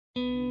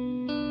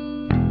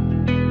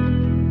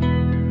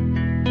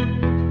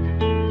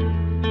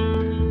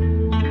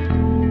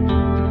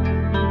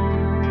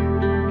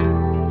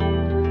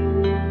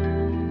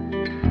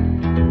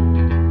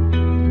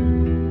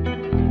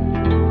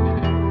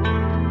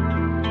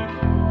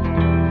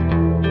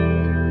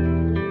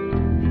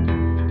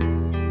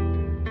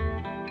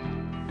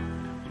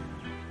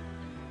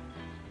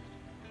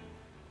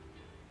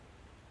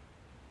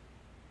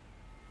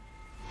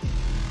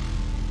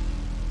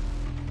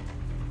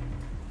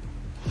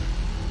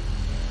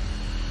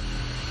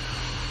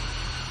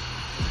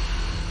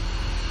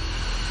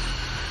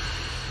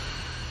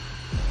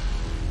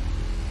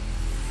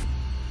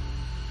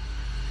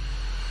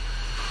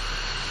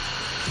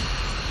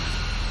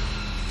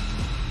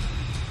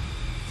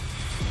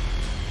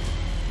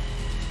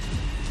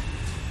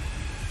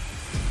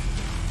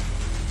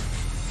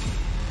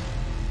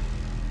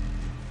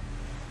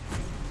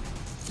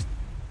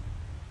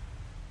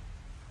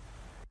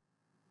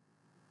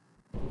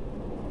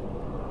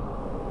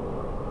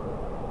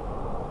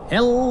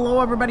Hello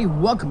everybody,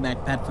 welcome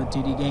back to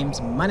PadfootTD Games.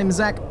 My name is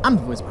Zach, I'm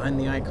the voice behind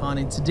the icon,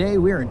 and today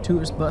we are in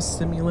Tourist Bus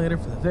Simulator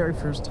for the very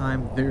first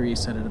time. Very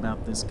excited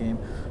about this game.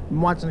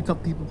 I'm watching a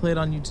couple people play it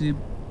on YouTube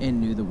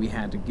and knew that we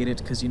had to get it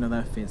because, you know,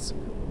 that fits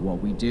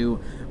what we do.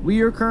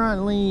 We are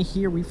currently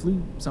here, we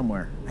flew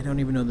somewhere. I don't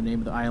even know the name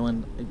of the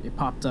island. It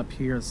popped up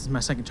here. This is my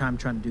second time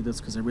trying to do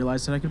this because I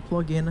realized that I could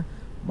plug in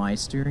my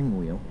steering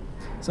wheel.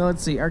 So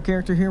let's see, our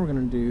character here, we're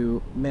going to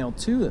do male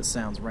 2. That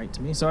sounds right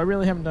to me. So I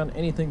really haven't done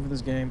anything for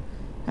this game.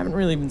 Haven't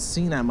really even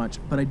seen that much,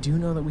 but I do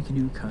know that we can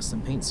do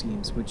custom paint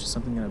schemes, which is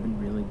something that I've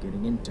been really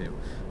getting into.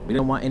 We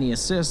don't want any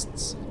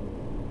assists.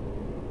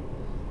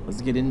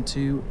 Let's get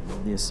into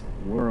this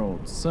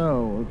world.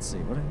 So, let's see,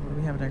 what do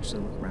we have to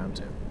actually look around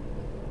to?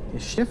 Okay,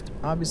 shift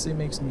obviously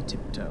makes me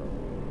tiptoe.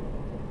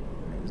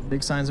 There's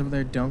big signs over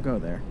there, don't go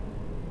there.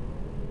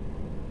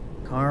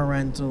 Car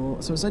rental.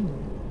 So it said,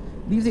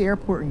 leave the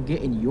airport and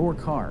get in your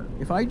car.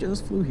 If I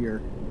just flew here,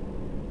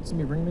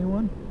 somebody bring me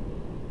one?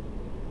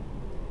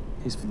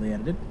 Tastefully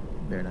edited.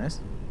 Very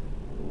nice.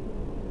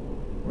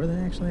 Were they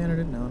actually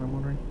edited? Now that I'm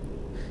wondering.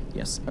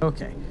 Yes.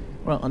 Okay.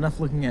 Well, enough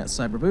looking at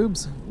cyber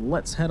boobs.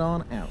 Let's head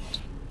on out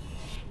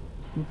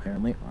to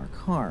apparently our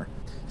car.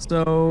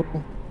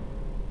 So,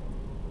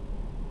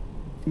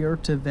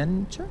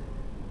 Fuerteventura?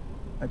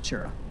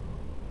 Achura.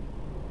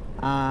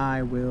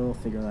 I will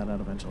figure that out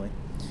eventually.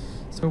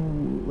 So,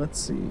 let's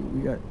see.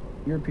 We got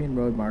European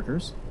road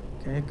markers.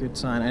 Okay, good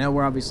sign. I know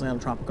we're obviously on a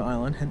tropical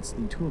island, hence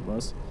the tour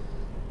bus.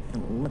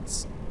 And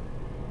let's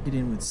get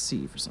in with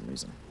C for some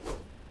reason.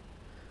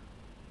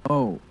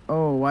 Oh,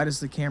 why does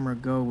the camera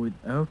go with...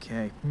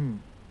 Okay,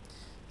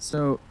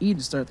 So, E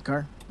to start the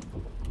car.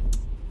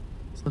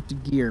 Select to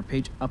gear,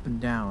 page up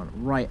and down.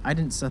 Right, I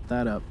didn't set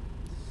that up.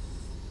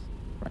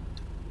 Right.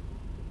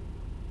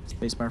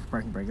 Spacebar for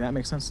parking brake. That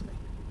makes sense to me.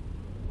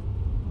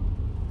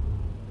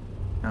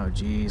 Oh,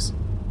 jeez. Is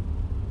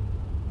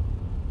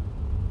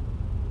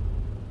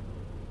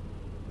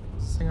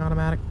this thing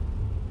automatic?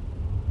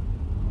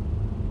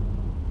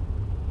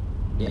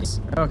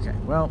 Yes. Okay,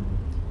 well,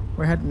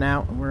 we're heading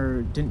out and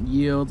we didn't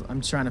yield.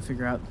 I'm just trying to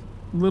figure out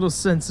a little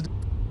sensitive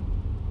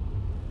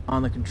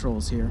on the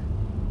controls here.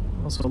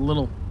 Also a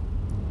little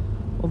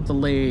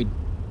delayed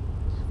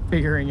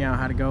figuring out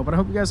how to go, but I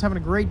hope you guys are having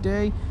a great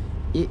day.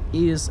 It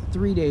is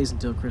 3 days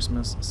until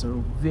Christmas,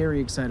 so very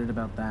excited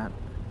about that.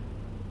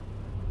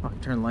 Oh, I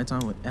can turn the lights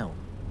on with L.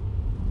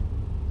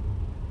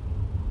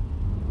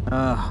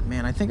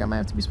 Man, I think I might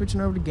have to be switching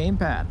over to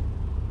gamepad.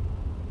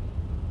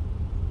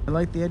 I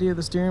like the idea of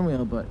the steering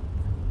wheel, but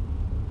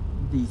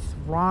the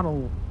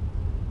throttle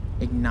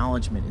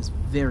acknowledgement is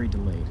very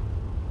delayed.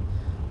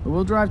 But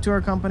we'll drive to our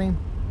company.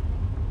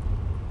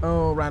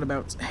 Oh,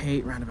 roundabouts. I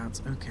hate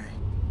roundabouts. Okay.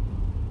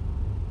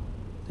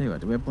 Tell you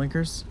what, do we have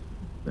blinkers?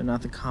 They're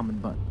not the common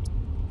button.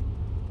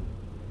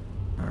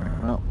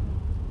 Alright, well,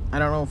 I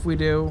don't know if we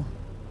do.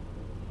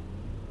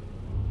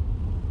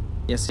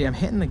 Yeah, see, I'm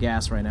hitting the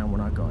gas right now and we're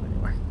not going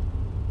anywhere.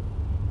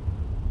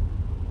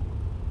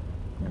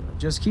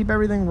 Just keep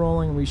everything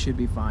rolling, we should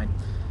be fine.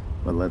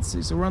 But let's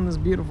see, so we're on this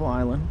beautiful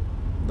island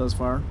thus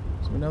far.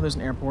 So we know there's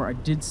an airport. I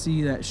did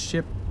see that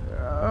ship.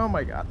 Oh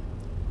my god.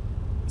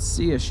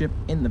 See a ship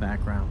in the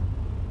background.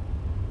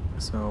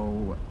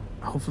 So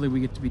hopefully we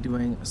get to be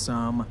doing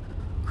some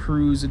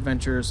cruise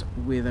adventures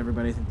with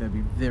everybody. I think that'd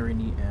be very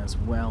neat as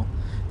well.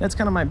 That's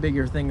kind of my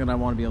bigger thing that I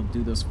want to be able to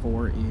do this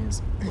for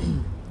is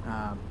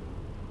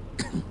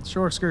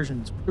shore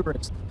excursions,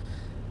 tourists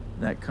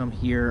that come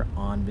here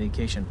on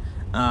vacation.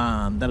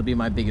 That'll be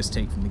my biggest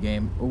take from the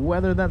game.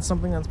 Whether that's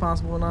something that's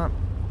possible or not,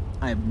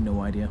 I have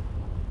no idea.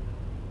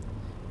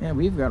 And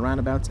we've got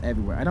roundabouts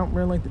everywhere. I don't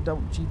really like the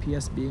double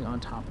GPS being on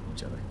top of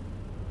each other.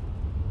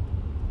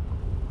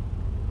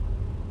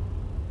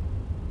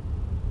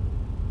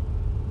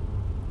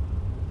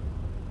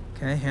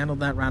 Okay, handled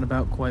that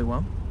roundabout quite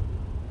well.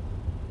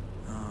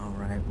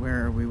 Alright,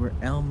 where are we? We're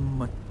El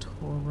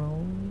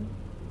Matoro.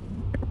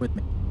 Bear with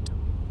me.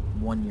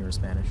 1 year of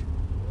Spanish.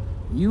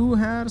 You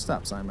had a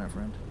stop sign, my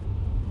friend.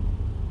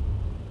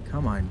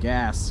 Come on,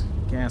 gas.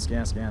 Gas,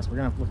 gas, gas. We're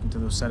gonna have to look into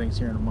those settings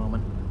here in a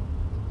moment.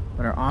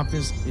 But our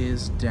office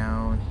is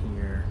down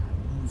here.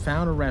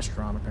 Found a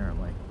restaurant,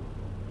 apparently.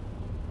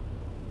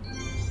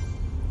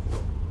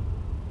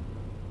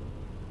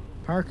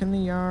 Park in the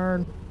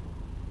yard.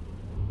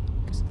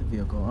 Exit the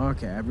vehicle.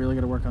 Okay, I've really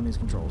got to work on these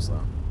controls,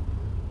 though.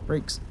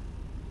 Brakes.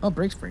 Oh,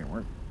 brakes freaking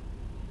work.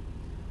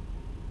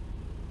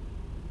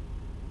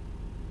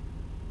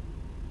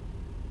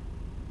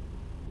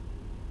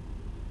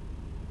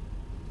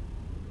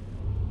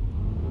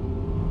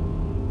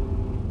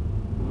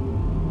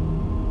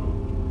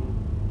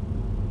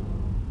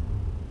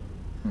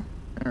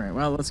 Alright,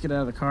 well, let's get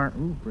out of the car.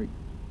 Ooh, brake.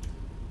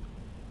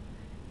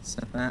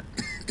 Set that.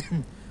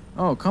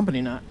 Oh,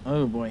 company nut.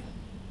 Oh, boy.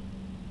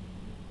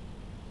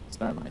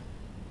 Start line.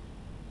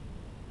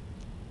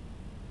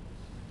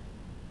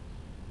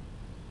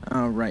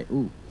 Alright,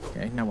 ooh.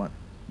 Okay, now what?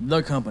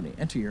 The company.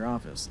 Enter your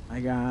office. I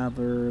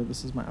gather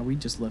this is my... We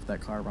just left that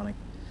car running.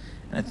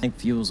 And I think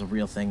fuel's a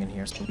real thing in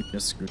here, so we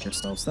just screwed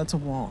ourselves. That's a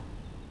wall.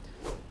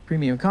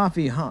 Premium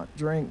coffee, hot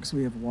drinks.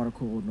 We have water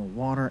cooled, no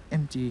water.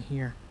 Empty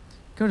here.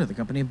 Go to the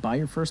company and buy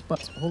your first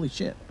bus. Holy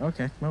shit.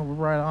 Okay, well, we're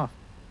right off.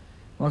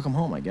 Welcome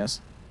home, I guess.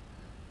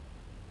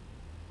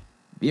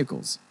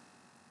 Vehicles.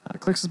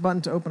 Clicks this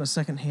button to open a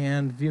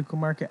second-hand vehicle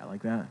market. I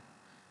like that.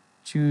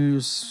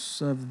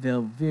 Choose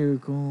available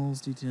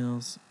vehicles,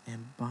 details,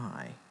 and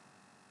buy.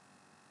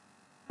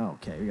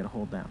 Okay, we gotta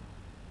hold down.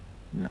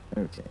 No,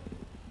 okay.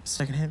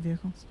 Second-hand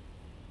vehicles?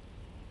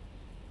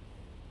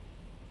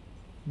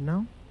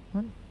 No?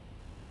 What?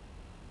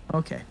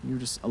 Okay, you're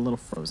just a little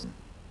frozen.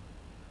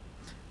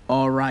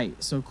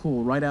 Alright, so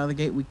cool. Right out of the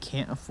gate, we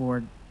can't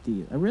afford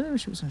these. I really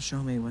wish it was gonna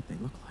show me what they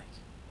look like.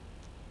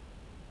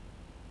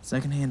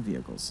 Second-hand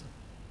vehicles.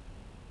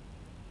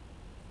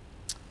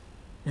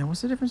 Now,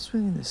 what's the difference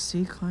between the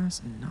C-Class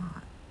and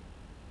not?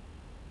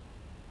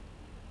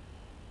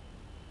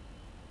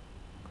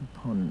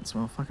 Components.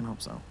 Well, I fucking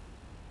hope so.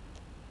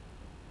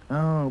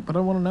 Oh, but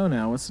I want to know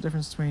now. What's the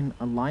difference between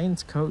a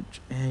Lions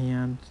Coach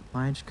and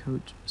Lions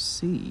Coach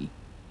C?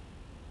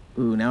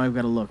 Ooh, now I've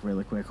got to look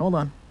really quick. Hold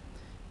on.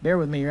 Bear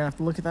with me. You're going to have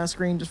to look at that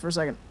screen just for a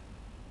second.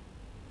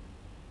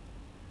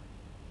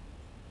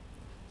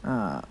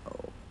 Oh,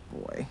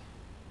 boy.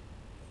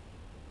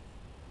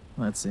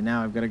 Let's see.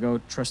 Now I've got to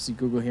go trusty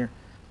Google here.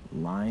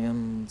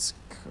 Lions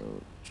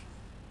Coach.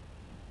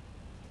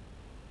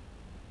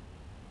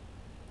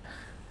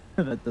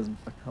 That doesn't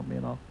fucking help me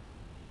at all.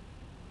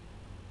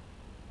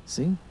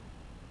 See?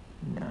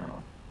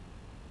 No.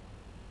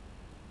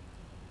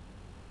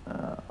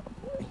 Oh,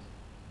 boy.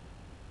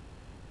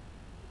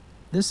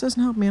 This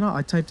doesn't help me at all.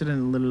 I typed it in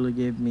and it literally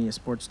gave me a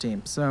sports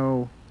team.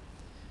 So...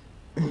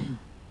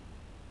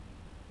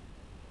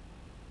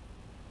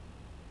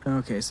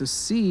 okay, so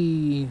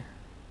C...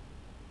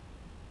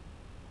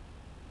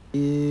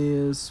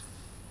 is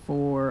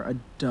for a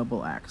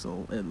double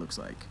axle, it looks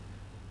like.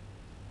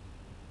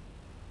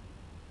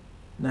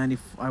 90.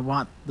 I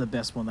want the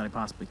best one that I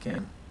possibly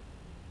can.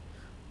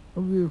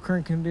 Overview,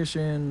 current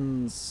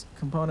conditions,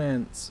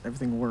 components,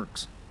 everything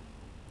works.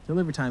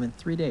 Delivery time in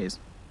 3 days.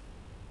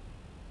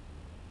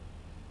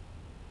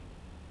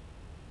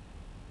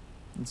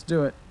 Let's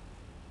do it.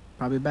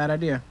 Probably a bad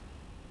idea.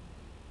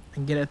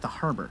 And get it at the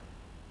harbor.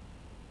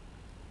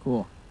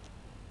 Cool.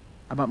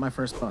 I bought my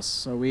first bus.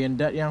 So we in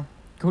debt, yeah?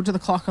 Go to the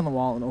clock on the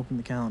wall and open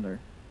the calendar.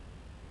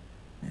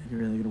 Man, you're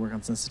really going to work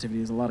on sensitivity.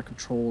 There's a lot of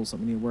controls that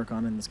we need to work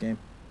on in this game.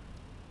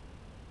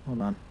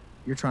 Hold on.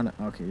 You're trying to...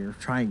 Okay, you're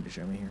trying to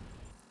show me here.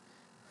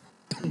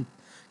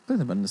 Click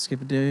the button to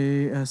skip a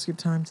day. Skip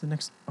time to the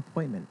next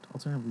appointment.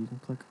 Alternatively, you can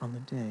click on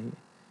the day in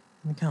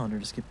the calendar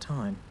to skip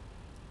time.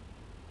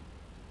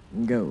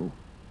 Go.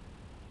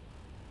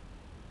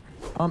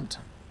 Pumped.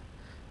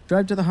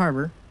 Drive to the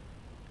harbor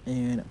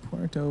in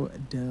Puerto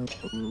del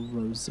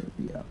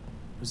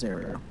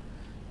Rosario.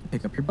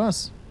 Pick up your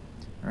bus.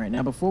 All right,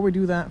 now before we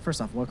do that,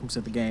 first off, welcome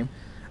to the game.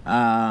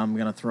 I'm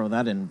going to throw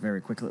that in very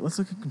quickly. Let's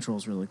look at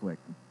controls really quick.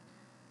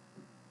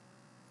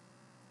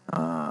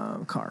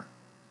 Car.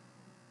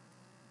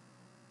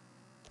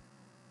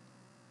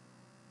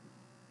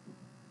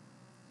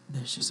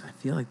 There's just, I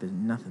feel like there's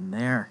nothing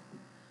there.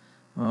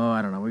 Oh,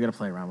 I don't know. We got to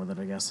play around with it,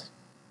 I guess.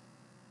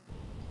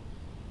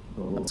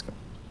 Oh, let's go.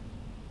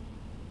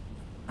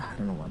 I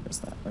don't know why I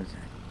missed that. Okay.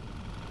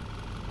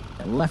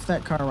 I left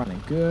that car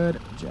running. Good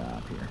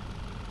job here.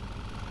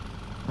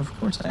 Of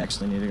course, I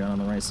actually need to go on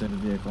the right side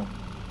of the vehicle.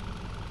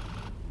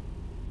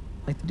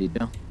 Like the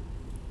detail.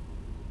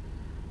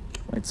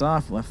 Lights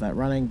off. Left that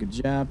running. Good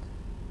job.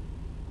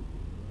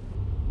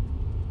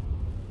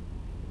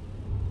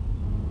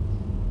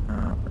 All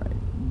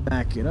right.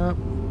 Back it up.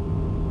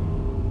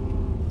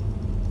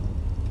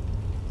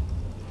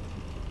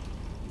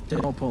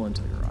 Don't pull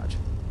into the garage.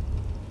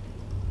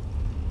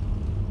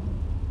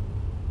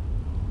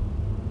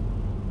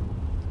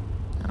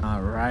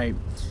 All right.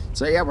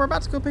 So yeah, we're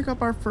about to go pick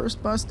up our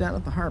first bus down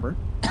at the harbor,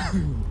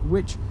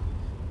 which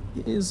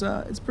is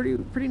it's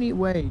pretty neat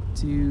way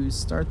to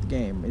start the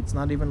game. It's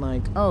not even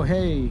like, oh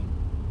hey,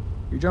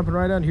 you're jumping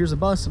right on, here's a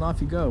bus and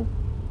off you go.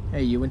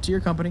 Hey, you went to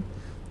your company,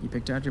 You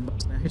picked out your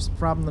bus. Now here's the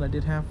problem that I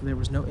did have. There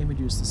was no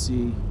images to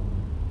see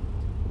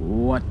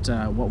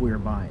what we were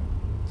buying.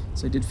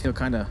 So I did feel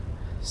kind of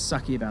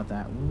sucky about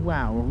that.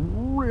 Wow,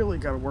 really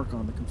got to work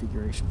on the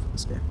configuration for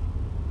this game.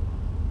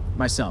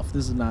 Myself,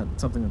 this is not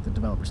something that the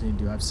developers need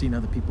to do. I've seen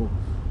other people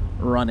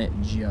run it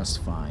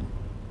just fine.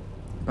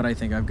 But I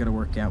think I've got to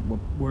work out what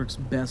works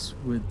best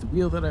with the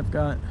wheel that I've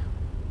got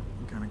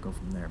and kind of go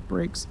from there.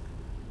 Brakes.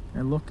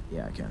 And look,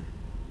 yeah, I can.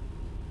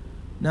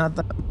 Not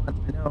that much.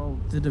 I know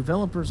the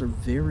developers are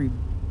very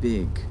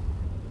big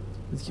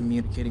with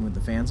communicating with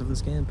the fans of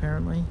this game,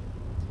 apparently.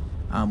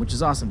 Which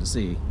is awesome to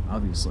see,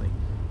 obviously.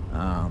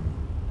 Right.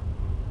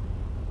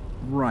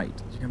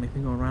 You're going to make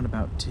me go around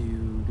about to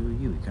do a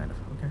Yui, kind of.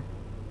 Okay.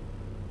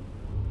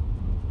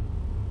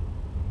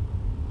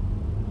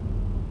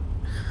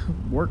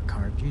 Work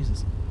card,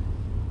 Jesus.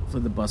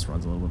 Hopefully the bus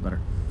runs a little bit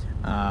better.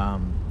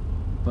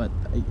 But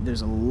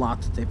there's a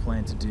lot that they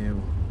plan to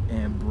do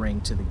and bring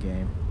to the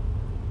game.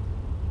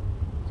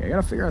 Okay, I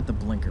gotta figure out the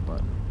blinker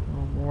button.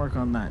 We'll work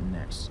on that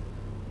next.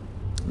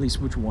 At least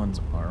which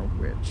ones are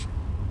which.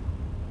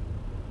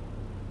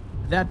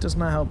 That does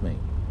not help me.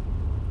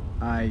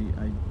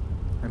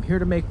 I'm here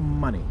to make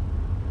money.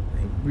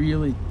 I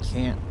really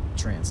can't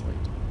translate.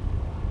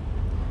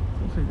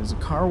 Okay, there's a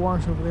car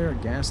wash over there, a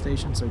gas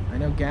station, so I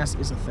know gas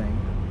is a thing.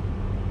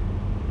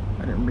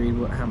 I didn't read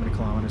how many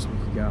kilometers we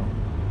could go.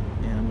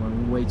 And I'm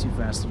going way too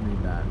fast to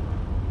read that.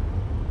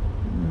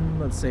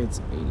 Let's say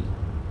it's 80.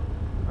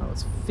 Oh,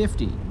 it's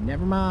 50.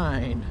 Never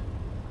mind.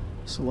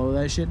 Slow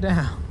that shit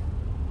down.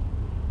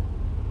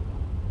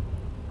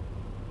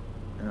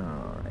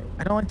 Alright.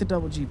 I don't like the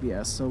double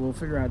GPS, so we'll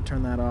figure out how to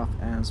turn that off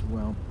as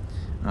well.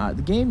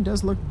 The game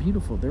does look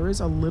beautiful. There is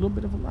a little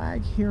bit of a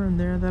lag here and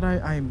there that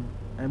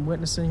I'm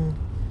witnessing.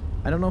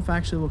 I don't know if it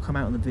actually will come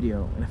out in the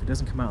video, and if it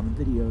doesn't come out in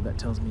the video, that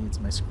tells me it's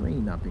my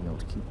screen not being able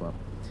to keep up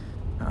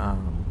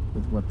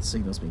with what the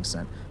signal's being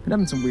sent. Been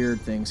having some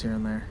weird things here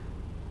and there.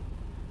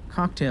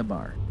 Cocktail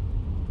bar.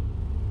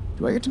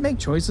 Do I get to make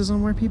choices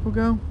on where people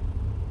go?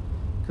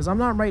 Because I'm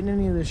not writing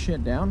any of this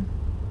shit down.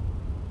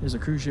 There's a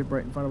cruise ship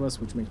right in front of us,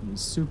 which makes me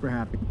super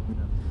happy.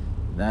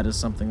 That is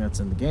something that's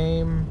in the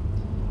game.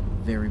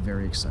 Very,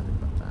 very excited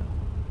about that.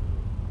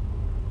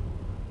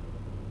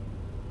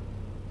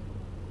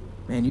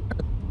 Man, you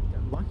got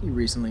lucky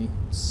recently.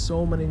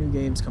 So many new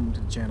games coming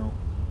to the channel.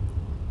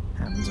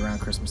 Happens around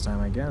Christmas time,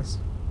 I guess.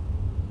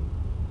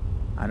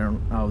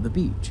 Oh, the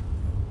beach.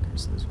 Okay,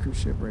 so there's a cruise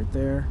ship right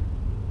there.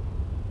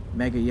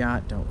 Mega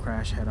yacht, don't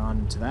crash head on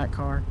into that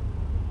car.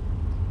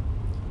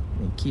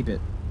 I mean, keep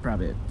it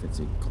probably at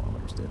 50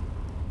 kilometers, dude.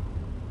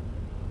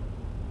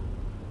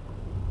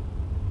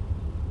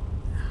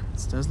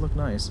 This does look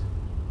nice.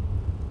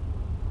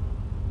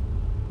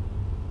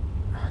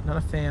 Not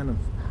a fan of,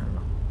 I don't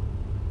know.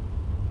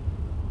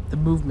 The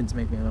movements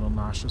make me a little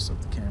nauseous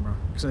of the camera.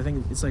 Because I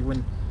think it's like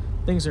when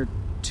things are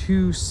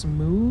too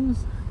smooth.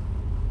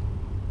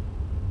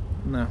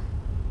 No.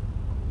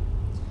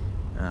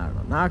 I don't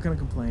know. Not going to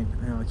complain.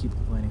 I know I keep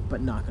complaining,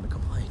 but not going to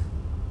complain.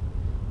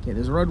 Okay,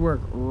 there's road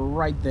work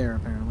right there,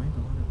 apparently.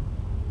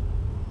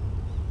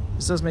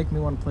 This does make me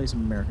want to play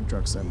some American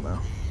Truck Sim, though.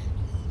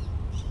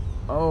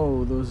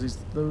 Oh,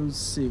 those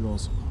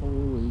seagulls.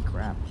 Holy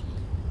crap.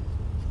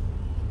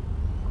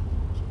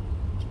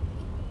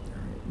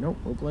 Alright, nope,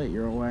 we'll play it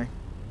your way.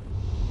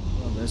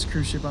 Well, there's a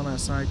cruise ship on that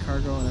side,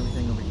 cargo and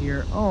everything over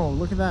here. Oh,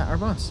 look at that, our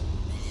bus.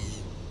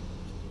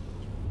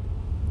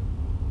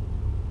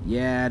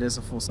 Yeah, it is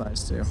a full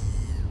size too.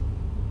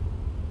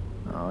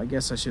 Oh, I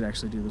guess I should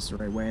actually do this the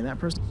right way. And that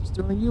person's just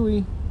doing a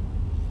Yui.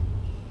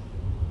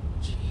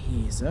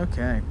 Jeez,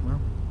 okay,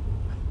 well.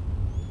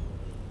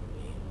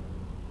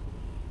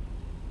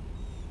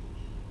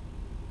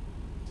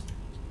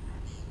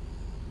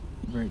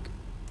 Brake.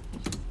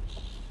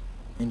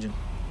 Engine.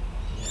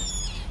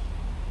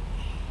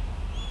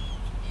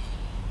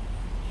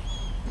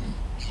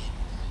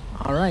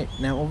 Alright,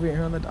 now over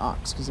here on the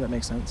docks, because that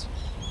makes sense.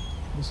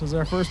 This is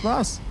our first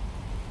bus.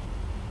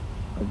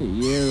 Look at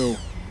you.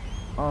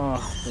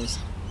 Oh, those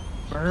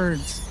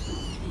birds.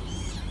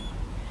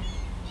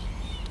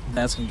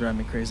 That's gonna drive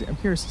me crazy. I'm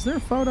curious, is there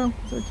a photo?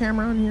 Is there a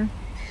camera on here?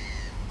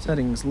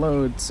 Settings,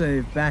 load,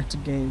 save, back to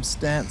game,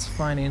 stats,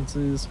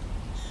 finances,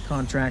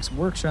 contracts,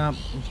 workshop,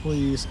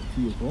 employees,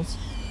 vehicles,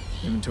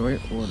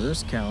 inventory,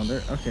 orders,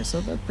 calendar. Okay,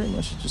 so that pretty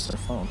much is just our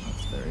phone.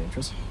 That's very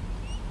interesting.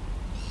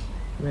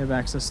 We have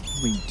access.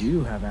 We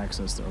do have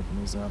access to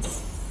open these up.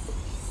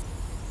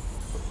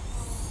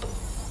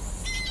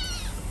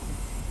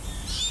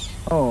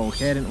 Oh,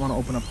 okay, I didn't want to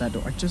open up that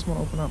door. I just want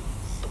to open up.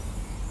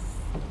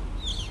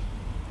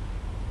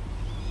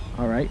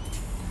 Alright.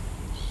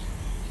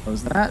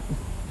 Close that.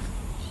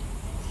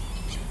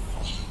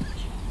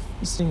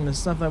 Just seeing the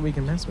stuff that we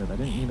can mess with. I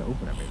didn't need to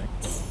open everything.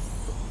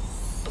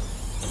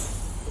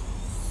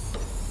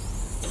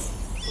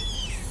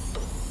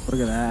 Look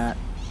at that.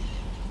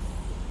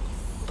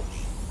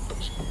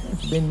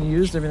 It's been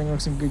used. Everything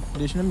looks in good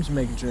condition. I'm just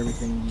making sure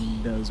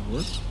everything does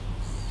work.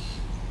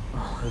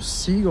 Oh, those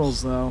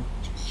seagulls, though.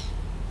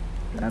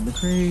 Drive me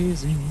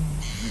crazy.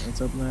 Right,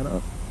 let's open that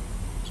up.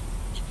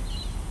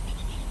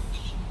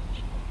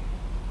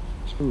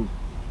 Ooh.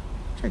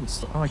 Try to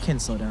slow. Oh, I can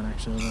slow down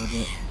actually a little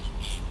bit.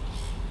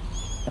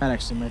 That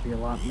actually might be a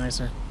lot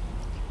nicer.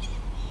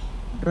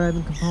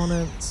 Driving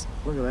components.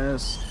 Look at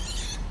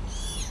this.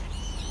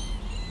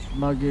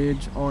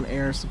 Luggage, on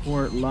air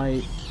support,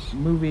 light,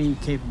 movie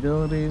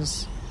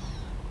capabilities.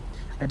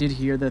 I did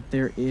hear that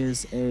there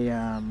is a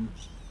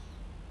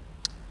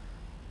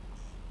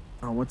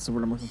oh, what's the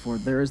word I'm looking for?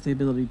 There is the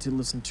ability to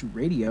listen to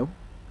radio.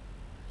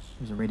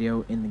 There's a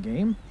radio in the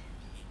game.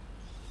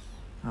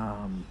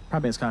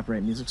 Probably has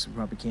copyright music, so we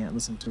probably can't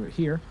listen to it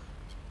here.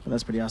 But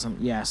that's pretty awesome.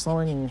 Yeah,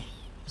 slowing.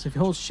 So if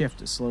you hold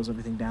shift, it slows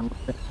everything down a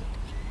little bit.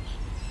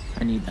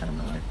 I need that in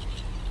my life.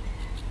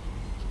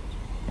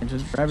 Enter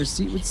the driver's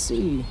seat with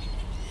C.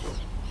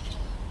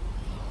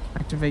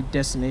 Activate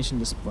destination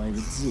display with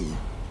Z.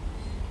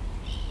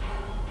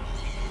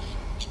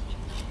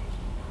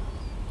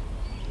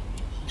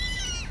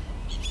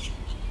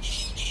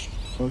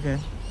 Okay.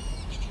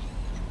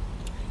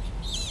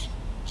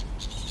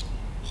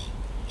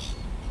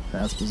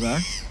 That's bizarre.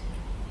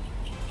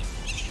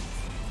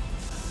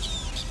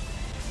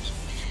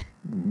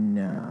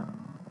 No.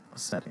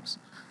 Settings.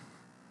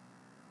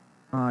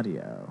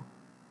 Audio.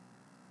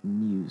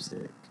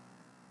 Music.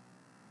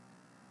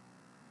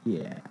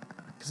 Yeah.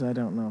 Because I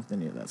don't know if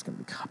any of that's going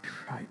to be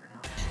copyright or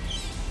not.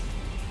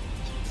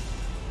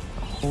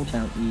 Hold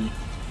down E.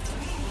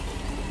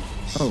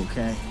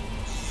 Okay.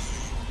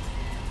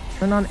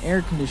 Turn on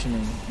air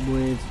conditioning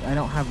with... I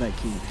don't have that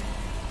key.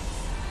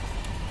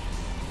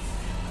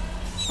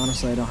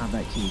 Honestly, I don't have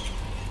that key.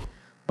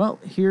 Well,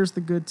 here's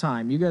the good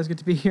time. You guys get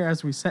to be here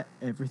as we set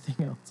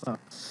everything else up.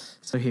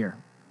 So here.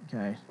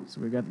 Okay. So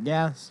we got the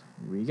gas.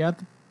 We got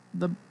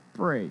the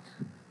brake.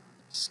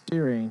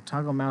 Steering.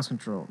 Toggle mouse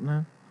control.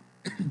 No.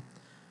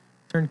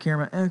 Turn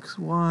camera X,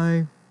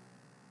 Y.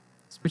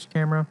 Switch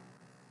camera.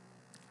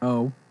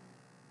 O.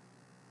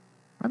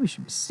 Probably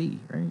should be C,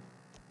 right?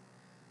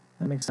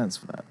 That makes sense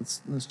for that.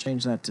 Let's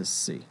change that to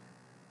C.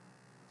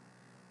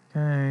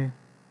 Okay.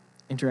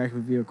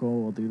 Interactive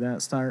vehicle, we'll do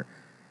that. Start.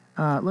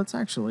 Let's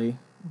actually,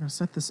 we're gonna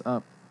set this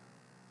up.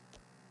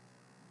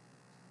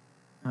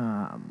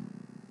 I'm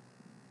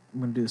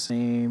gonna do the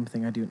same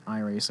thing I do in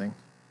iRacing.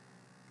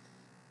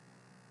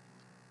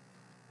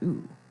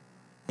 Ooh,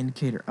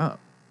 indicator up.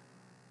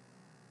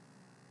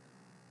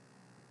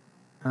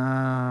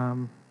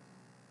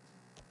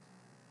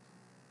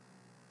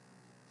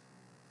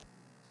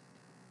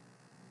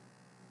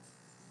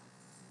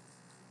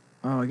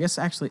 Oh, I guess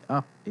actually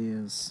up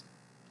is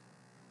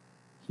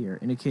here.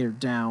 Indicator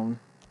down.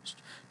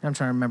 Now I'm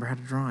trying to remember how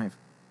to drive.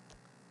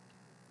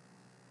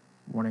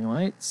 Warning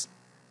lights.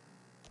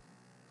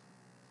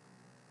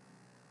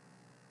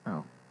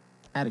 Oh,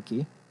 add a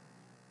key.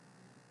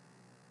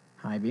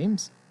 High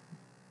beams.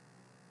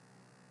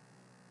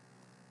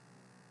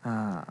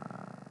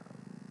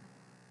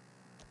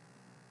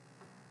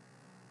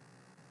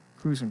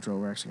 Cruise control,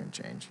 we're actually going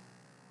to change.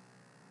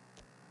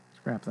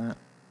 Scrap that.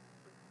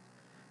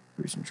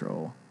 Cruise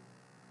control.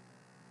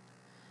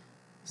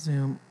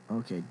 Zoom.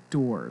 Okay,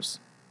 doors.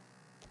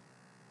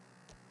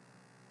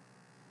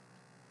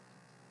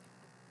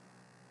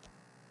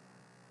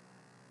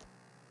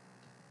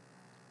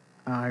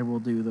 I will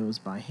do those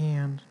by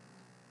hand.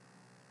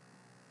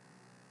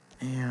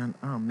 And,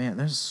 oh man,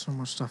 there's so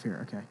much stuff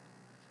here. Okay.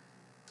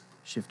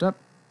 Shift up.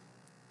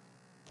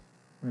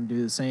 We're going to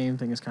do the same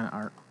thing as kind of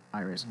our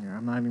iRacing here.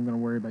 I'm not even going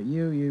to worry about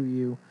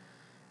you.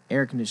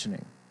 Air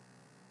conditioning.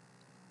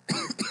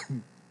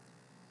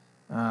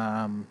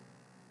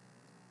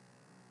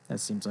 That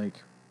seems like...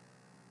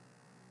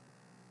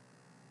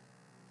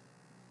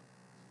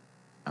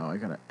 Oh, I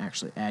gotta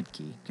actually add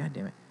key. God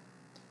damn it.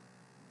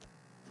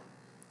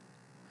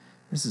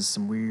 This is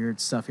some weird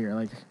stuff here.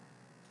 Like,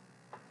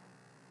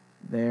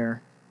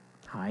 there.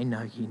 Hi,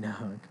 Nuggy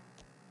Nug.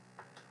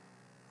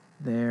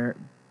 There.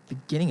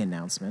 Beginning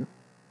announcement.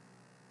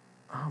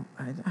 I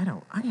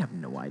have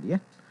no idea.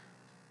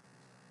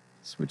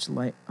 Switch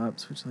light up,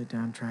 switch light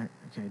down, track.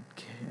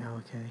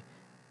 Okay.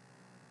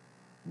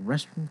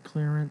 Restroom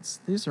clearance.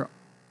 These are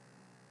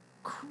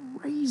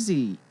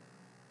crazy.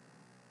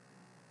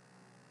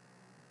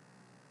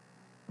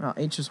 Well,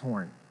 H is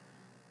horn.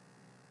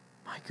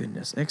 My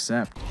goodness,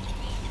 accept.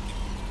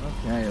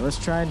 Okay,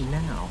 let's try it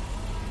now.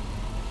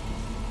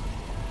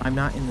 I'm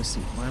not in the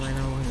seat. Why am I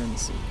no longer in the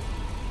seat?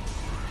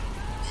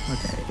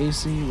 Okay,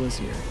 AC was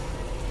here.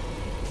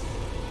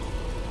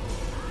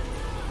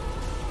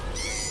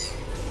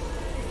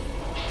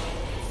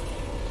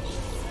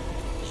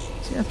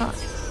 See, I thought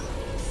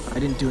I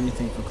didn't do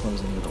anything for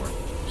closing the door.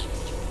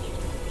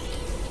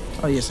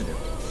 Oh, yes, I did.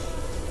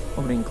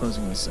 Opening and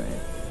closing the same.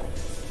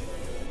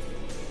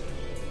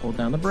 Hold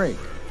down the brake.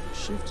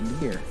 Shift into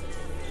gear.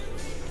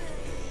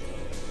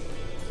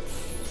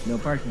 No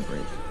parking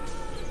brake.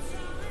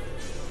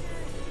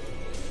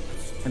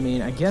 I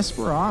mean, I guess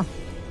we're off.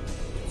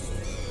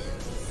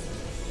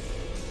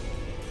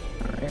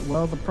 Alright,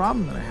 well, the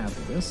problem that I have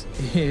with this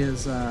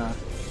is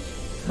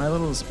my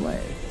little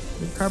display.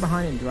 Leave the car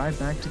behind and drive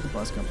back to the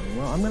bus company.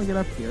 Well, I'm going to get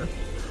up here.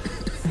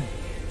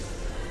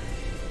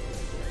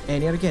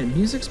 And yet again,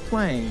 music's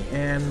playing,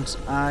 and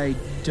I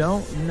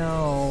don't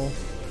know.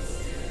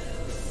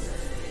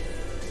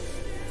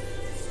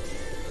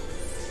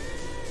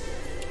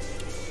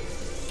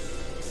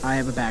 I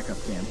have a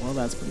backup cam. Well,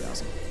 that's pretty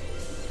awesome.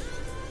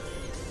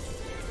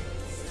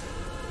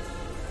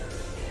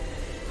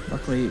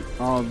 Luckily,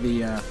 all of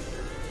the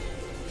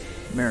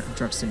American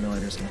Truck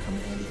Simulator is going to come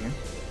in handy here.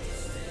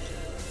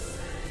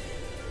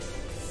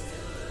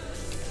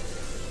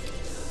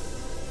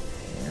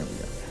 There we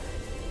go.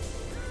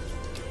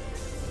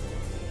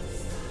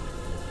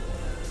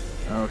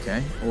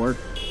 Okay, or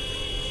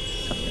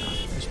cut me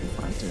off. That should be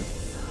fine too.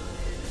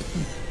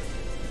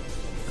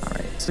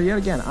 Alright, so yet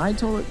again, I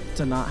told it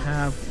to not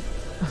have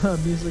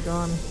music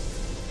on.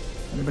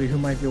 Anybody who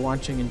might be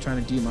watching and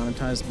trying to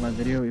demonetize my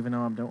video, even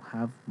though I don't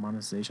have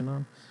monetization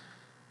on.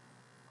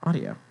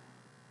 Audio.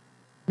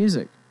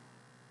 Music.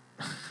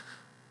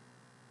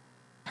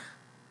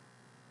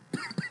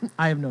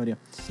 I have no idea.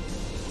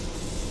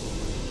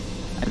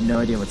 I have no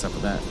idea what's up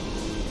with that.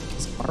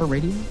 Is our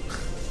radio?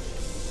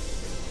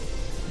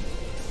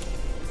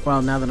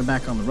 Well, now that I'm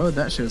back on the road,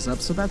 that shows up,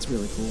 so that's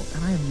really cool.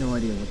 And I have no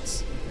idea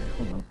what's... Okay,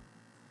 hold on.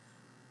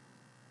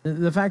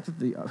 The fact that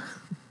the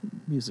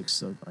music's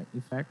so like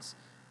effects,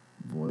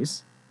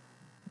 voice,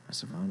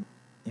 restaurant,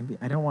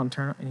 I don't want to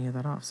turn any of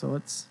that off, so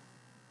let's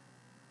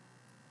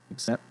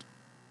accept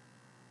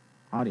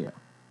audio.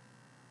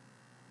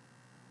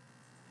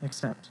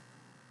 Accept.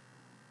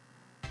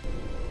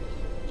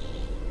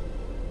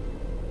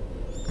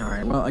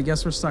 Alright, well, I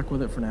guess we're stuck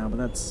with it for now, but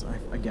that's,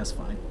 I guess,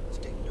 fine.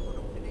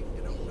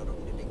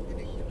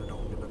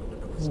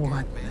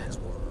 What the hell?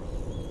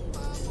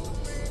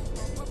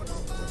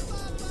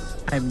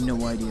 I have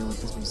no idea what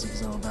this music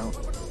is all about.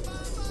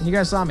 And you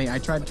guys saw me, I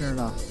tried to turn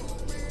it off.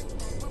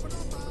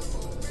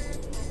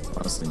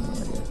 Honestly, no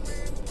idea.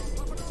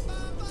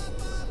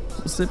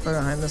 We'll sit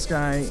behind this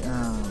guy.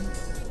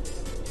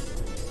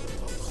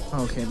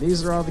 Okay,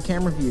 these are all the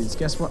camera views.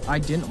 Guess what? I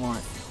didn't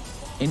want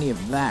any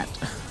of that.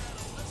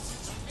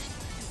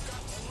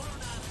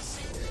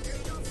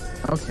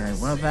 Okay,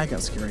 well, that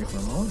got scary for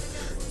a moment.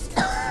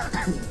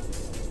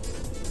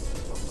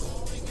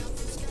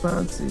 But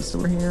let's see, so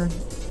we're here.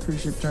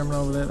 Cruise ship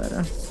terminal over there.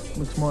 That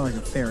looks more like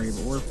a ferry,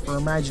 but for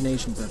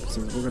imagination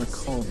purposes, we're going to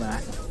call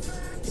that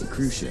a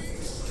cruise ship.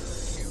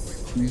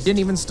 Didn't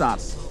even stop.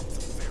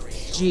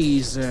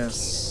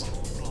 Jesus.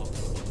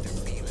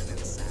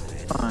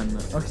 Fun.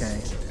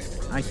 Okay.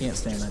 I can't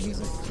stand that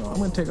music, so I'm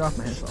going to take off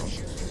my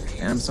headphones.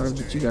 And I'm sorry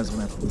that you guys are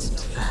going to have to listen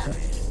to that.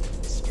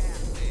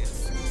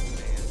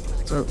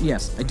 So,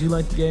 yes, I do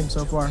like the game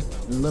so far. A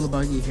little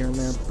buggy here and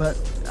there, but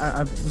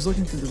I was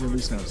looking through the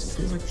release notes. It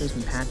feels like there's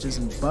been patches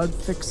and bug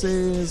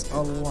fixes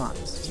a lot.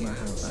 This is not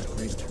how that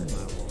great turn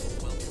out.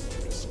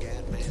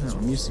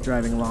 I'm used to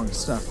driving along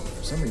stuff, but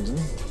for some reason,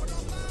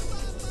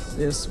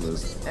 this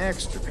was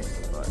extra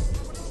painful, but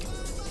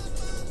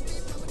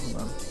hold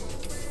on.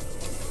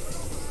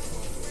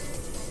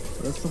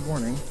 So that's the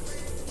warning.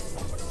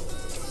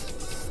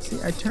 See,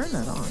 I turned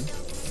that on.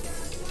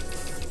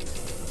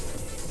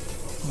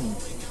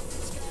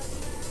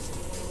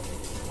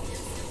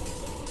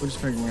 We're just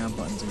figuring out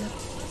buttons again.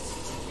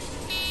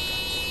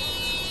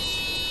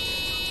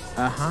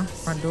 Uh-huh.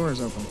 Front door is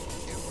open.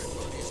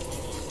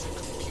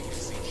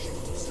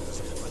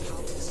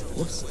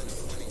 Whoops.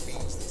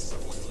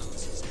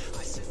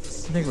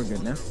 I think we're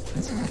good now.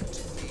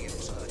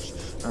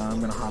 I'm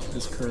gonna hop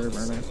this curb,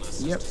 aren't I?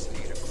 Yep.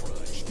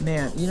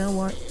 Man, you know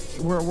what?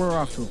 We're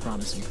off to a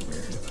promising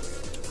career here.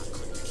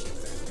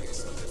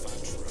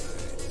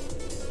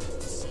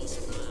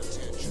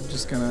 I'm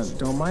just gonna,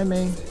 don't mind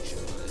me.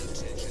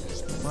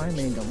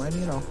 Don't mind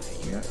me at all.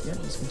 Yeah,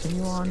 just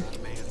continue on.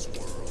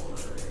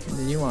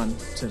 Continue on,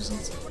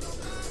 citizens.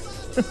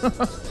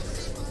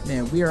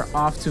 Man, we are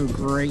off to a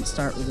great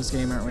start with this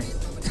game, aren't we?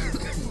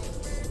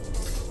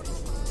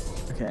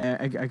 Okay,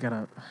 I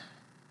gotta...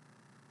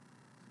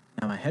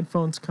 Now my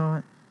headphone's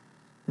caught.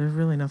 There's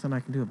really nothing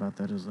I can do about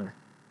that, is there?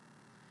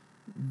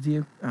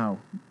 Vehicle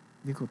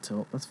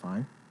tilt, that's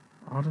fine.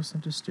 Auto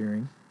center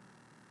steering.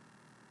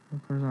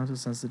 Horizontal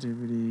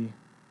sensitivity.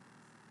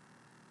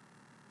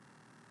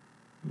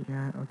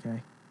 Yeah,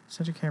 okay.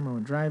 Center camera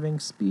when driving.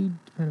 Speed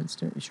dependent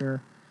steering.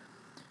 Sure.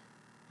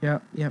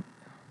 Yep. Yep.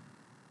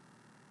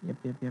 I'm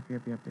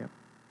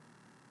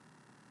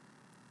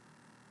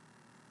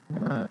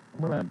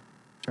gonna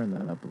turn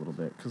that up a little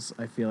bit because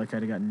I feel like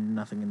I'd have got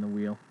nothing in the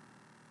wheel.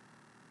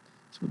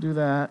 So we'll do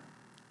that.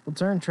 We'll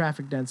turn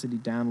traffic density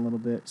down a little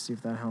bit. See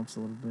if that helps a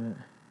little bit.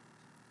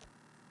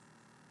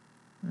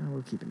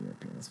 We'll keep it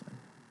European. That's fine.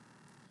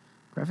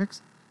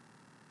 Graphics.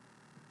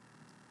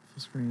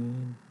 Full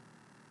screen.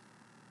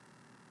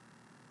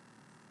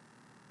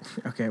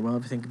 Okay, well,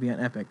 everything could be on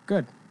Epic.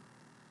 Good.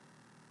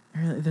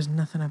 Really, there's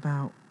nothing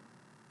about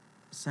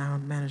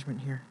sound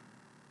management here.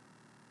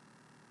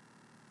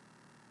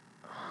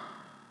 It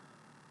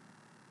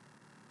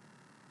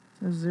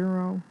says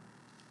 0.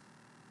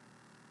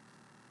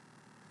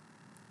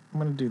 I'm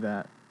gonna do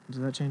that. Does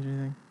that change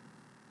anything?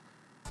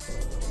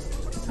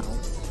 No.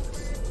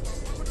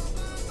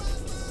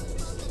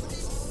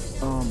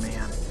 Oh,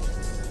 man.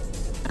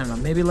 don't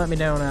know. Maybe let me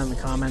know down in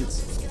the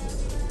comments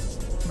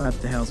what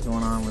the hell's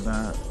going on with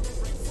that.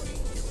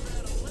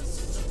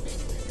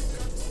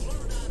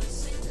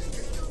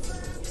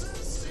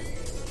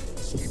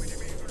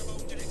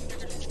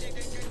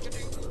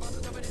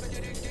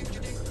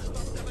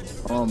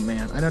 Oh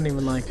man, I don't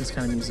even like this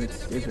kind of music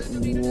if it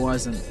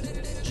wasn't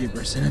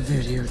gibberish in a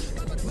video game.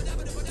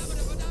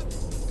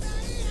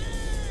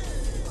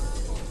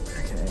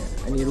 Okay,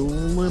 I need a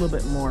little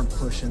bit more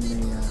push in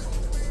the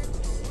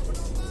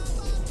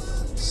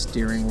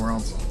steering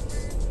world.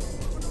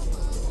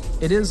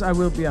 It is, I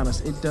will be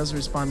honest, it does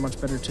respond much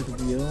better to the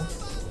wheel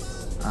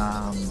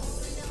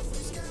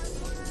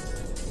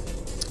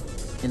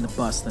in the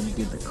bus than it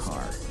did the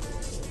car.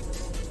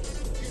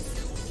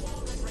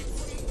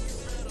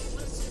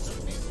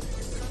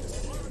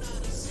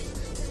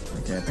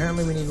 Okay,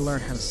 apparently we need to learn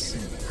how to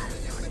sing. I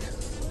have no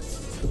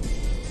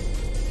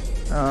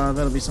idea.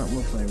 That'll be something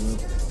we'll play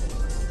with.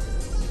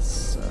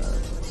 Let's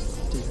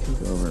take a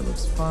peek over. It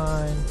looks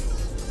fine.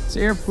 It's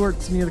the airport.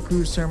 It's near the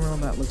cruise terminal.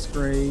 That looks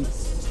great.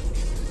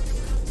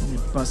 Let me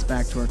bus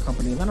back to our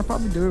company, and then I'll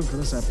probably do it for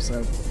this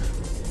episode.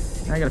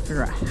 Now I gotta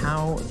figure out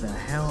how the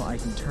hell I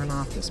can turn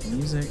off this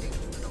music.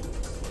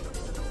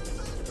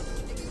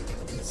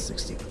 It's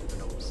 60.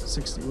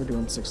 60. We're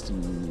doing 60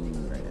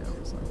 right now.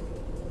 So.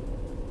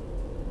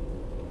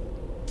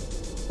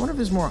 I wonder if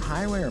there's more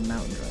highway or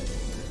mountain driving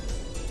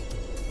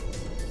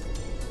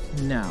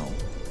here.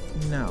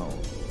 No.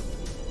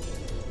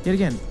 Yet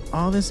again,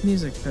 all this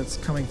music that's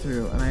coming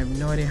through, and I have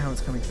no idea how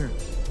it's coming through.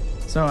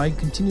 So I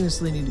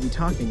continuously need to be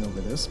talking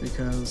over this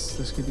because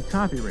this could be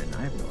copywritten.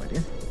 I have no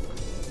idea.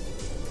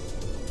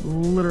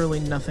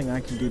 Literally nothing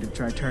I can do to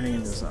try turning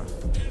this off.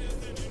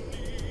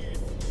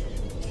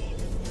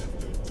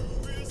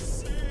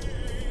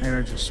 I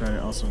gotta just try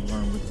to also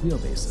learn with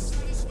wheelbases.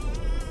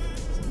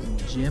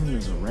 Gym,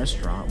 there's a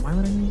restaurant. Why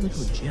would I need to go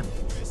to a gym?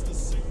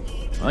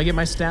 Will I get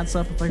my stats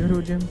up if I go to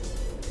a gym?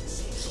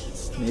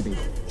 Maybe.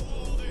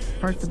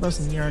 Park the bus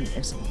in the yard and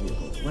exit the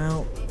vehicle.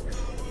 Well,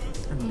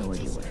 I have no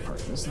idea where to park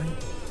this thing.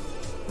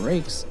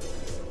 Brakes.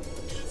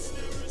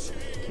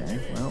 Okay,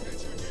 well.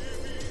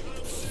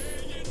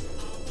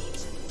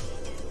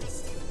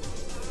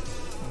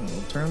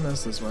 We'll turn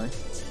this way.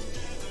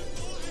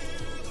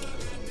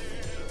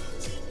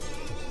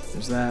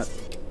 There's that.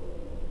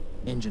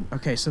 Engine.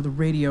 Okay, so the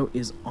radio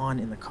is on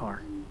in the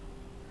car.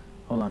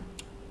 Hold on.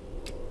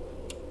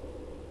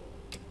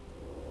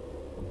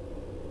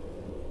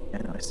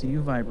 Yeah, no, I see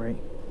you vibrate.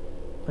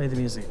 Play the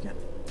music again.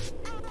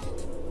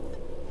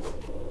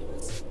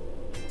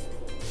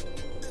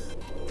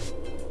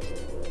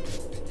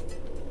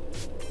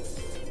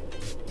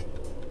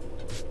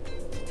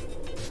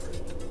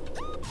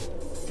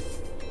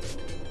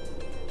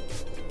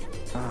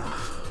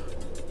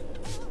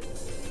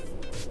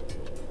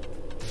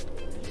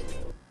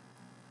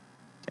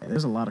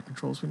 There's a lot of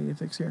controls we need to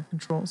fix here.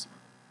 Controls.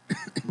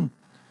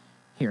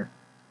 Here.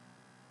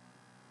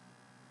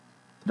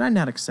 Did I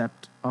not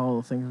accept all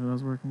the things that I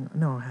was working on?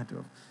 No, I had to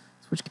have.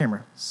 Switch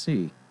camera.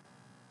 C.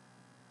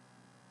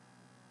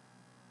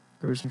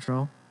 Cruise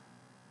control.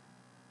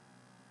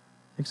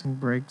 Fixing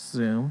brakes.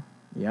 Zoom.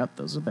 Yep,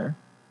 those are there.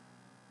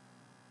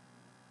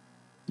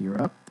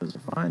 Gear up. Those are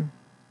fine.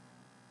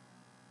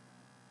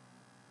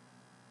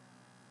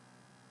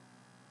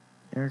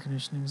 Air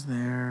conditioning's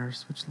there.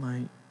 Switch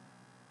light.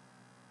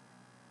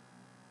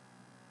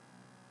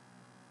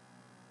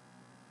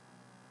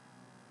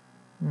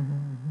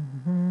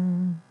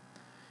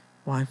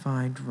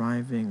 Wi-Fi,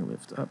 driving,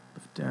 lift up,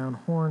 lift down,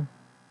 horn.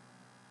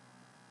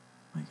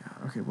 My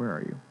God. Okay, where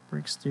are you?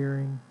 Brake,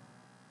 steering.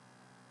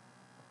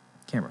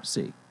 Camera,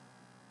 C.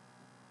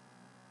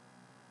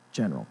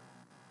 General.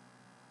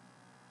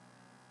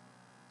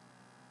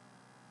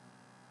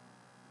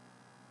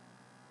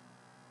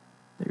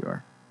 There you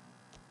are.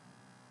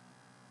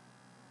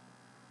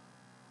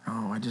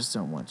 Oh, I just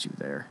don't want you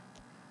there.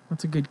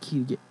 What's a good key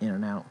to get in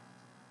and out?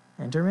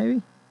 Enter,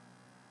 maybe?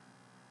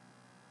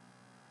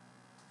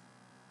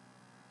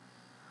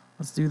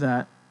 Let's do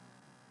that.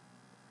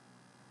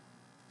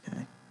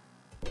 Okay.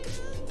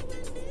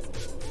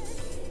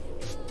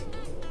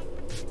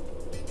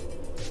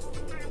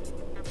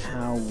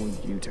 How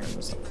would you turn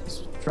this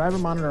off? Driver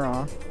monitor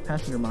off.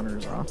 Passenger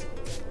monitors off.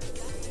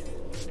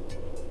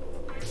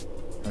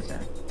 Okay.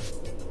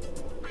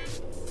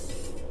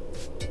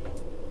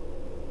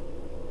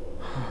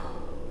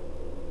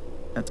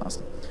 That's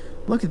awesome.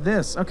 Look at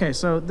this. Okay,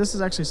 so this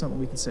is actually something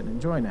we can sit and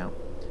enjoy now.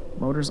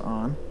 Motor's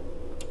on.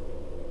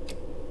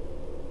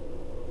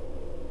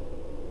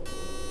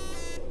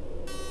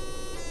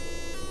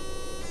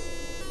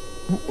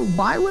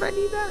 Why would I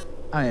need that?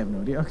 I have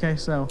no idea. Okay,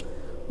 so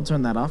we'll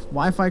turn that off.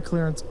 Wi-Fi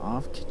clearance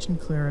off. Kitchen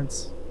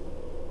clearance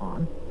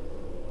on.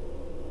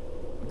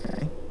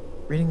 Okay.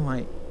 Reading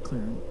light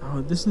clearance.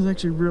 Oh, this is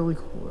actually really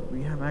cool.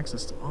 We have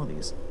access to all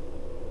these.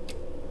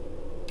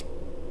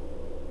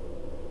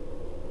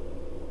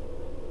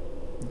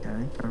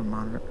 Okay. Driver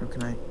monitor. Oh,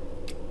 can I?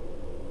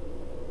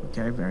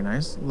 Okay, very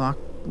nice. Lock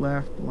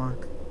left.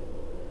 Lock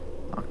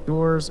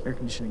doors. Air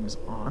conditioning is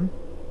on.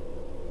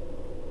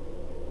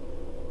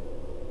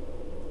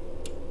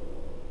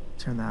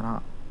 Turn that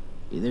off.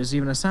 There's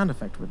even a sound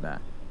effect with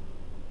that.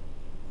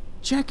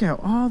 Check out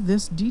all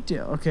this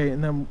detail. Okay,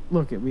 and then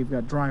look at, we've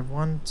got drive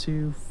 1,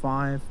 2,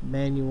 5,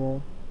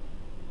 manual,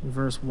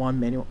 reverse 1,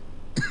 manual.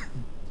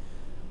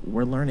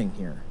 We're learning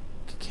here.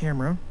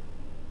 Camera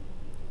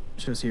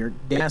shows here.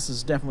 Gas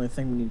is definitely a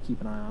thing we need to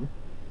keep an eye on.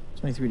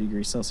 23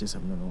 degrees Celsius. I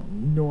have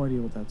no idea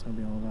what that's going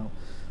to be all about.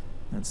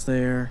 That's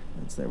there.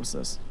 That's there. What's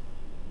this?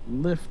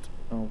 Lift.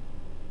 Oh,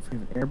 we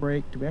have an air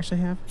brake. Do we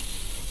actually have?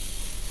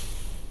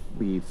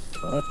 We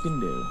fucking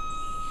do.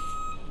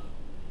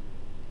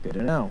 Good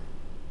to know.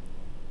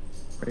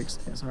 Brakes,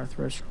 SR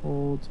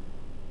threshold.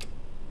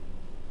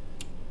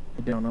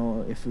 I don't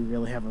know if we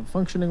really have a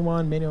functioning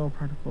one. Manual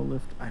particle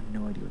lift. I have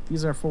no idea what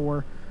these are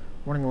for.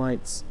 Warning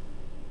lights.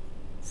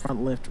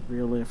 Front lift,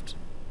 rear lift.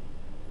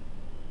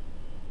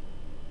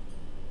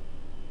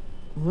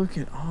 Look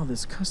at all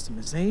this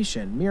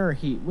customization. Mirror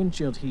heat,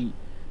 windshield heat,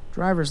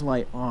 driver's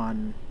light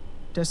on,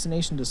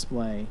 destination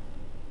display,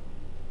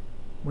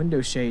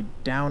 window shade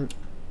down.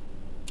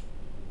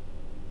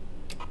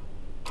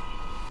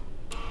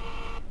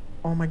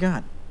 Oh my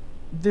god.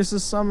 This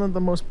is some of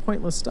the most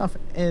pointless stuff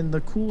and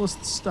the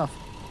coolest stuff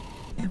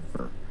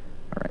ever.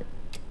 Alright.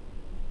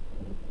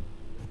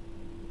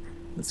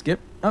 Let's skip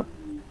up.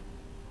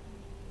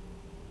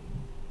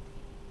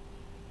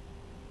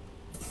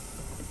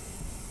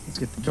 Let's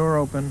get the door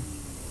open.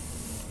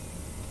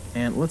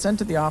 And let's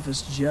enter the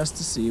office just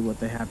to see what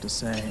they have to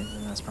say.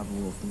 And that's probably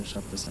where we'll finish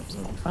up this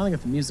episode. We finally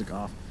got the music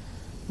off.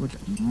 Which,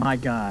 my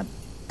god.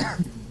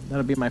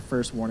 That'll be my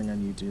first warning on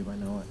YouTube, I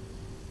know it.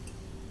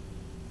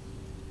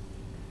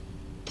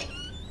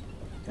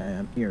 Okay,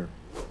 I'm here.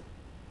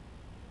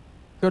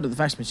 Go to the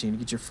fax machine to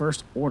get your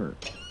first order.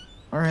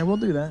 Alright, we'll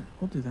do that.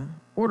 We'll do that.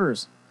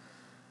 Orders.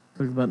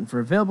 Click the button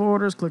for available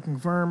orders, click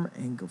confirm,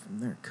 and go from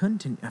there.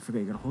 Continue. I forgot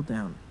you gotta hold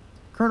down.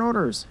 Current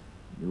orders.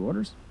 New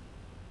orders.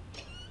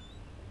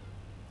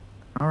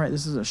 Alright,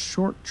 this is a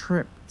short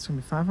trip. It's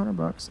gonna be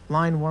 $500.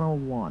 Line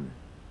 101.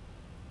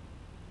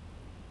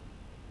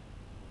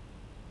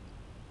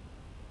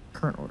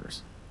 Current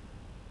orders.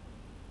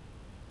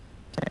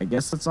 Okay, I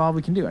guess that's all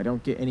we can do. I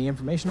don't get any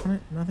information on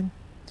it. Nothing.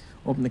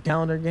 Open the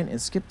calendar again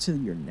and skip to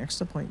your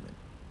next appointment.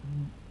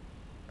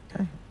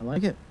 Okay, I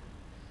like it.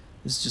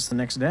 This is just the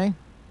next day.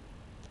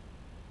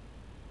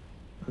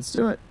 Let's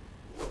do it.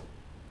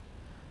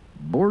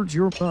 Board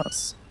your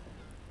bus.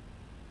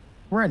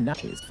 We're at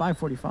night. It's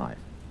 5:45.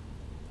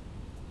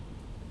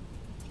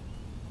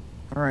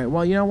 All right.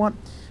 Well, you know what?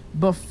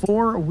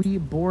 Before we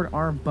board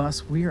our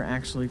bus, we are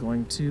actually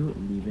going to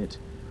leave it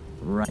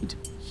right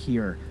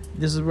here.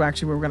 This is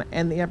actually where we're going to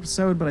end the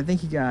episode, but I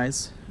thank you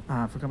guys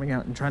for coming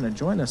out and trying to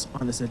join us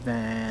on this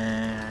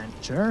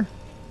adventure.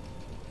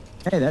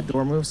 Hey, that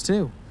door moves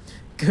too.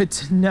 Good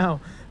to know.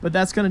 But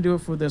that's going to do it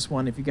for this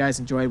one. If you guys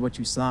enjoyed what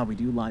you saw, we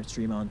do live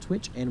stream on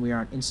Twitch, and we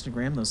are on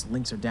Instagram. Those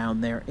links are down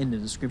there in the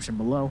description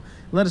below.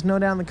 Let us know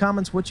down in the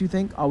comments what you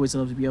think. Always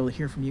love to be able to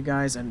hear from you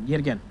guys. And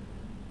yet again,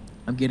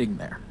 I'm getting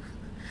there.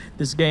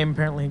 This game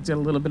apparently has got a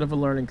little bit of a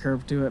learning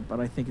curve to it, but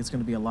I think it's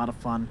going to be a lot of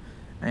fun,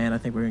 and I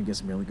think we're going to get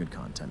some really good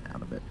content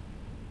out of it.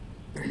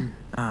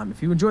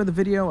 If you enjoyed the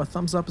video, a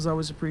thumbs up is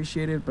always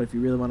appreciated, but if you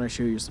really want to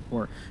show your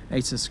support,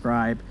 a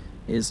subscribe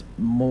is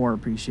more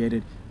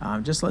appreciated.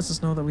 Just lets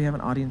us know that we have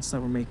an audience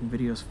that we're making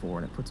videos for,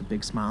 and it puts a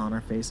big smile on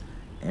our face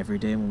every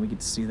day when we get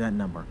to see that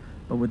number.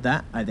 But with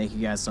that, I thank you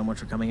guys so much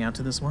for coming out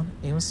to this one,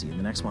 and we'll see you in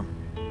the next one.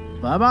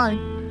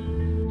 Bye-bye!